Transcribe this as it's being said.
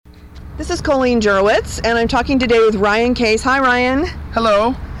This is Coleen Jurewicz, and I'm talking today with Ryan Case. Hi, Ryan.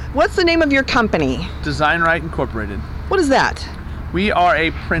 Hello. What's the name of your company? Design Right Incorporated. What is that? We are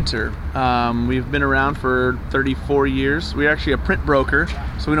a printer. We've been around for 34 years. We're actually a print broker,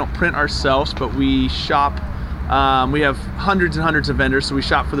 so we don't print ourselves, but we shop. We have hundreds and hundreds of vendors, so we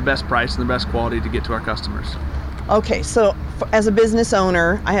shop for the best price and the best quality to get to our customers. Okay, so as a business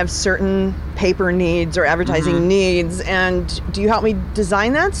owner, I have certain paper needs or advertising needs, and do you help me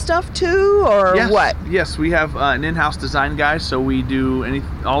design that stuff too, or yes. what? Yes, we have an in-house design guy, so we do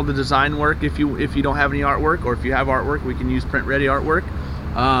all the design work. If you don't have any artwork, or if you have artwork, we can use print-ready artwork.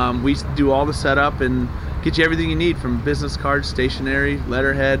 We do all the setup and get you everything you need, from business cards, stationery,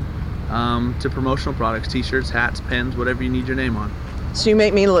 letterhead, to promotional products, t-shirts, hats, pens, whatever you need your name on. So you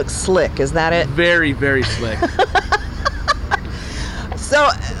make me look slick, is that it? Very, very slick. So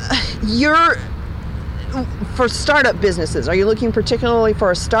you're for startup businesses. Are you looking particularly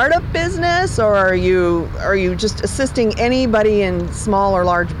for a startup business, or are you just assisting anybody in small or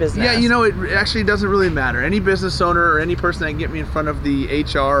large business? Yeah, it actually doesn't really matter. Any business owner or any person that can get me in front of the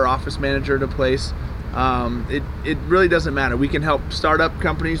HR or office manager at a place, it really doesn't matter. We can help startup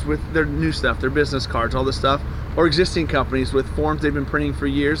companies with their new stuff, their business cards, all this stuff, or existing companies with forms they've been printing for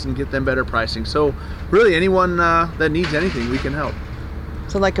years and get them better pricing. So really anyone that needs anything, we can help.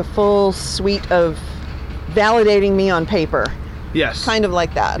 So like a full suite of validating me on paper. Yes. Kind of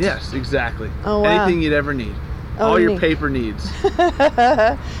like that. Yes, exactly. Oh, wow. Anything you'd ever need. All your paper needs.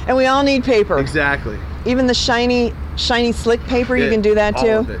 And we all need paper. Exactly. Even the shiny slick paper, you can do that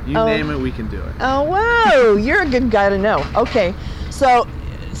too? All of it. You name it, we can do it. Oh, wow. You're a good guy to know. Okay. So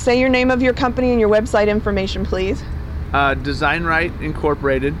say your name of your company and your website information, please. Design Right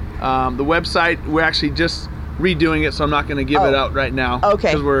Incorporated. The website, we're actually just redoing it, so I'm not going to give it out right now.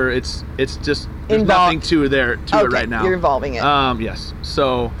 Okay. Because it's just there's nothing to it right now. You're involving it. Yes.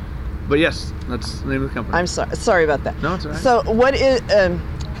 So, but yes, that's the name of the company. I'm sorry about that. No, it's all right. So what is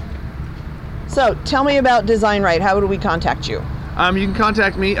so tell me about Design Right. How do we contact you? You can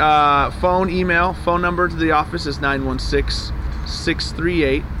contact me, phone, email. Phone number to the office is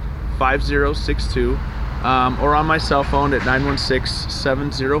 916-638-5062, or on my cell phone at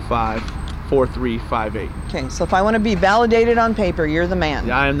 916-705-4358. Okay, so if I want to be validated on paper, you're the man.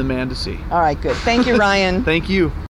 Yeah, I am the man to see. All right, good. Thank you, Ryan. Thank you.